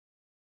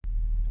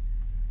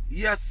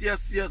Yes,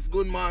 yes, yes.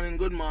 Good morning,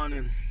 good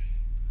morning.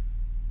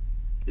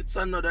 It's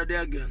another day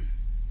again.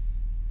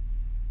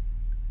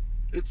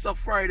 It's a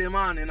Friday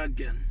morning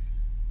again.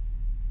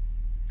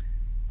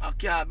 I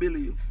can't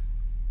believe.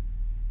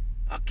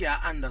 I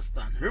can't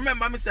understand.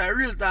 Remember me say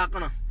real talk,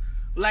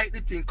 like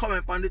the thing,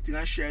 comment on the thing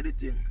and share the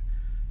thing.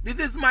 This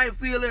is my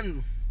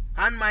feelings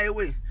and my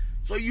way.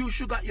 So you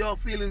should get your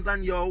feelings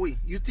and your way.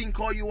 You think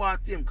how you are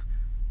think.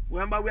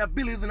 Remember, we are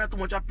believing in too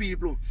much of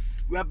people.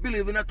 We are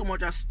believing in too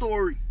much of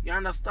story. You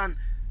understand?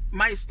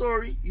 My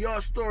story,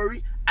 your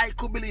story, I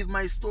could believe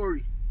my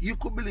story. You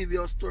could believe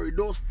your story.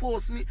 Those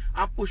force me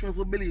and push me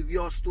to believe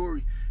your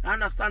story. You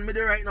understand me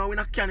there right now in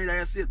a Canada,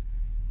 you see it.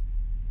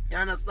 You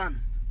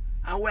understand?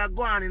 And we are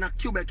going in a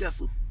Quebec,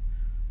 yes.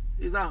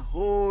 It's a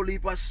whole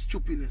heap of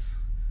stupidness.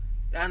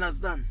 You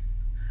understand?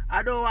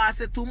 I don't want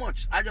to say too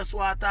much. I just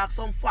want to talk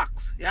some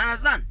facts. You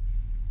understand?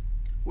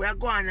 We are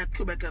going in a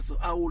Quebec, yes,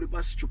 a whole heap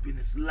of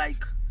stupidness.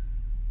 Like,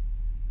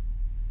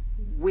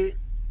 we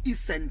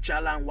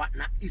essential and what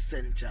not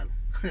essential.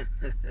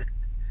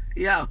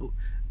 Yo,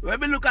 when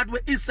we look at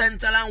what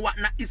essential and what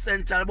not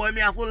essential, boy,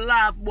 me have to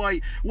laugh, boy.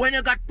 When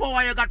you got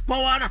power, you got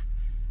power. No?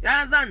 You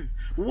understand?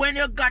 When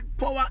you got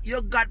power,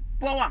 you got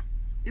power.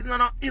 It's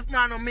not if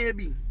not no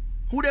maybe.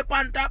 Who they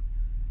pan top,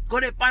 go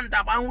they pan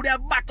top. And who they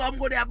bottom,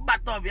 go they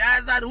bottom. You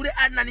understand? Who they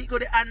underneath, go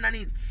they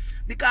underneath.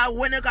 Because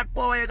when you got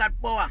power, you got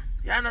power.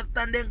 You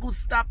understand? Then go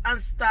stop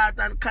and start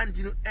and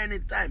continue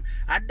anytime.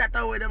 And that's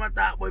the way they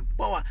talk about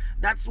power.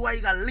 That's why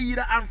you got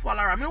leader and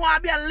follower. Me want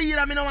to be a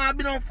leader, me don't want to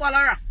be no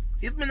follower.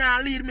 If me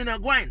not lead, me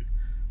not going.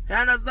 You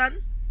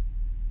understand?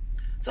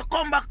 So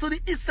come back to the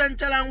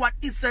essential and what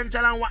not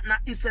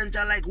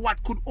essential. Like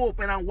what could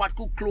open and what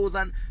could close.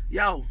 And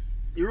yo,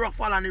 the rough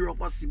fall and the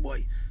rough see,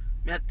 boy.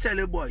 Me I tell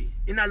you, boy,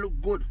 it not look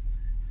good.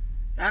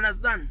 You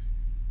understand?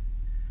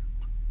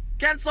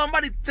 Can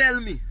somebody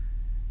tell me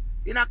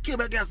in a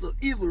Quebec, so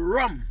if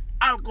rum,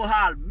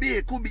 alcohol,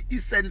 beer could be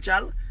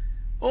essential?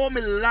 Oh, my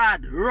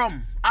lad,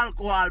 rum,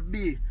 alcohol,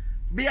 beer.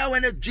 Beer,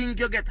 when you drink,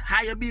 you get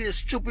high, you be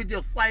stupid,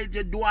 you fight,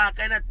 you do all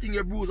kind of thing,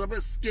 you bruise up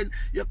your skin,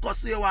 you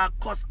cuss, you want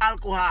cuss,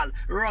 alcohol,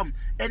 rum,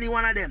 any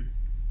one of them.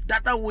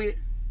 That's a way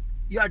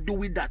you do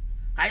with that.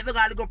 And if you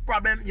got a little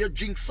problem, you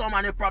drink some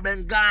and your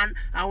problem gone,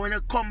 and when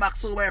you come back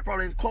sober, your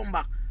problem come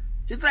back.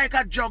 It's like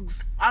a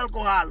drugs,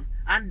 alcohol,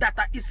 and that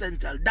are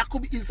essential. That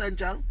could be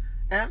essential.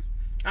 Eh?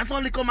 And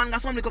some little man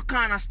got some little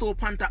corner store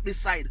pan top this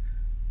side.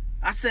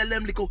 I sell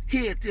them little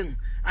hating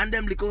and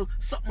them little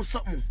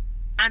something.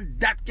 And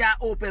that can't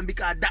open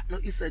because that no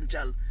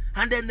essential.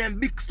 And then them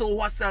big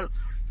store who sell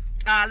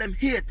all them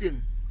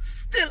hating.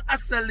 Still I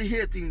sell the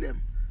hating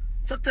them.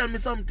 So tell me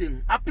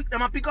something. I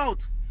pick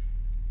out.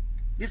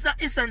 This is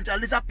essential,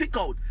 this is a pick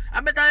out.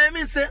 I better I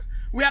mean say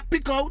we are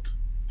pick out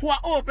who are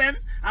open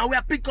and we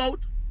are pick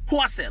out who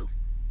are sell.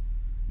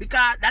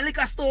 Because the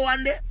liquor store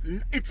one day,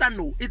 it's a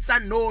no. It's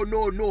a no.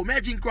 Me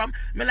drink rum,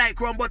 me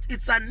like rum, but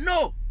it's a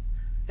no.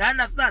 You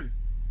understand?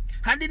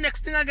 And the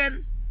next thing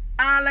again,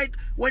 like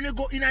when you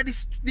go in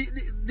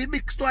the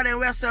big store and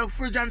we sell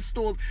fridge and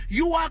stove,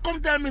 you want come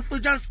tell me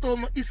fridge and stove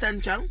not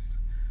essential?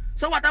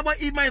 So what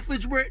about if my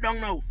fridge break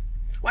down now?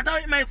 What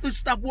about if my fridge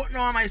stop work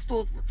now and my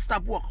stove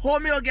stop work? How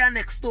me go get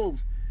next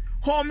stove?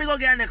 How me go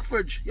get next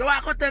fridge? You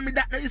want to tell me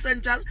that not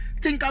essential?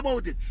 Think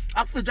about it.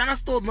 A fridge and a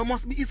stove no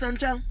must be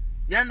essential.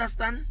 You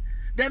understand?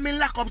 They may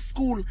lock up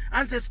school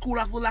and say school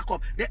have to lock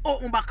up. They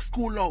open back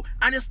school now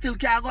and you still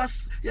can't go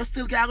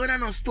in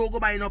no store go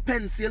buy no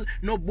pencil,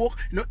 no book,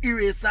 no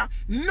eraser,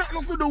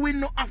 nothing to do with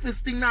no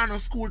office thing, no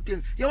school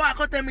thing. You want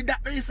to tell me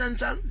that no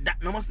essential?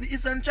 That no must be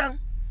essential.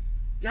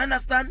 You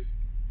understand?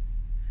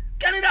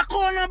 Can it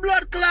call no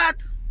blood clot?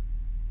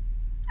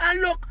 And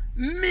look,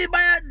 me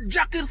buy a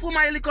jacket for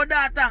my little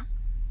daughter.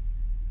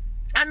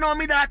 And now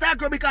my daughter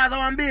grow because I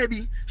want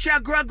baby. She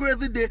grow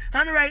every day.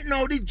 And right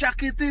now the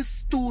jacket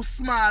is too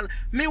small.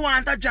 Me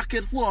want a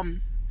jacket for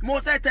him.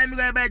 Most of the time me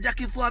go buy a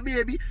jacket for a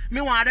baby.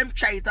 Me want them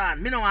try it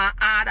on. Me don't want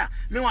order.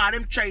 Me want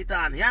them try it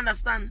on. You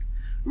understand?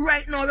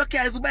 Right now you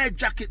can't even buy a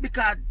jacket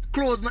because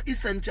clothes not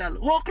essential.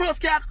 How clothes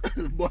can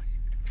boy?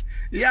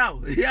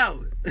 Yo.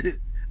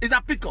 It's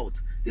a pick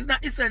out. It's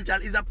not essential,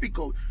 it's a pick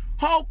out.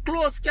 How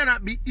clothes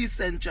cannot be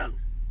essential?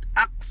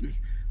 Ask me.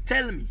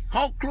 Tell me.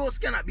 How clothes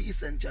cannot be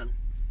essential?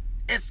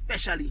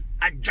 Especially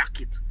a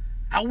jacket,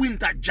 a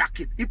winter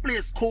jacket. It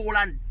plays cold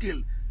and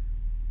chill.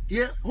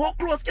 Yeah, how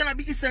clothes cannot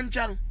be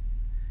essential?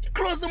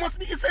 Clothes must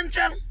be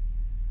essential.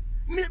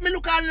 Me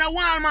look at the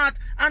Walmart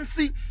and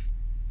see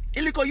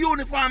a little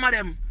uniform of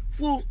them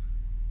for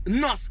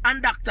nurse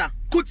and doctor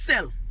could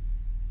sell.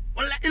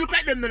 Well, it look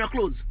like them no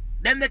clothes.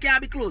 Them they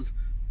can't be clothes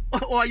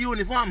or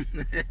uniform.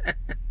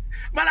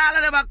 But all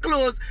of them are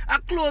clothes.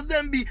 And clothes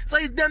them be. So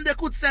if them they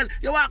could sell,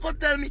 you want to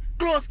tell me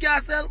clothes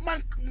can't sell?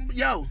 Man,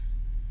 yo.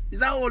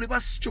 It's a whole heap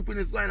of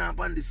stupidness going on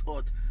upon this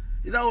earth.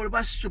 It's a whole heap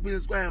of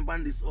stupidness going on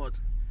upon this earth.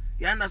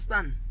 You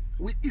understand?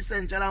 With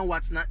essential and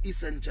what's not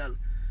essential.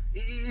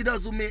 It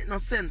doesn't make no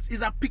sense.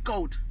 It's a pick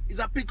out. It's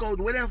a pick out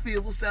where them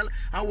feel to sell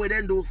and where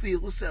them don't feel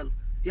to sell.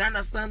 You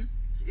understand?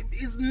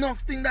 It's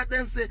nothing that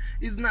them say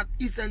is not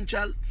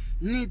essential.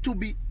 Need to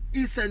be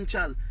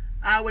essential.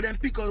 I would them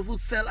pick up who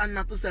sell and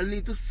not to sell,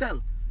 need to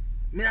sell.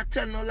 Me not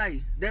tell no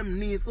lie. Them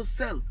need to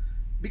sell.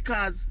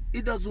 Because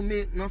it doesn't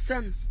make no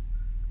sense.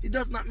 It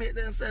does not make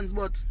any sense.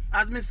 But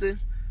as me say,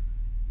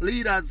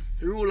 leaders,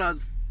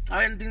 rulers,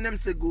 or anything them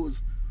say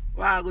goes,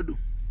 what I go do?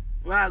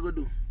 What I go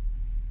do?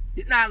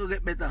 It not go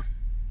get better.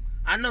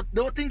 And not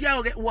don't think you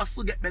go get worse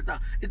to get better.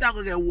 It not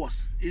go get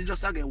worse. It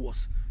just a get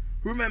worse.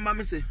 Remember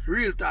me say,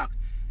 real talk.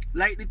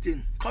 Like the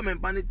thing,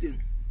 comment on the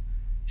thing,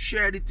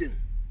 share the thing.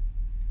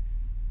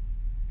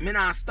 Me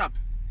not stop.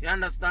 You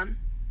understand?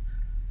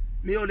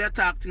 Me only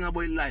talk thing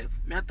about life.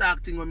 Me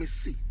talk thing when me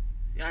see.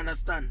 You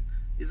understand?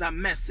 It's a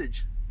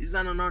message. It's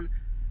a non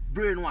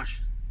brainwash.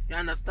 You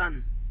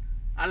understand?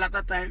 A lot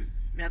of time,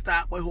 me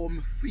talk about how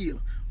me feel,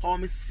 how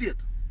me see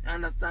it. You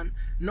understand?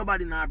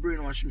 Nobody now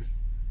brainwash me.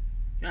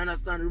 You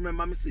understand?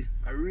 Remember me say,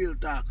 a real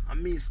talk.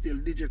 And me still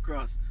DJ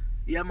Cross.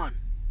 Yeah man.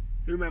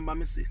 Remember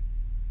me say.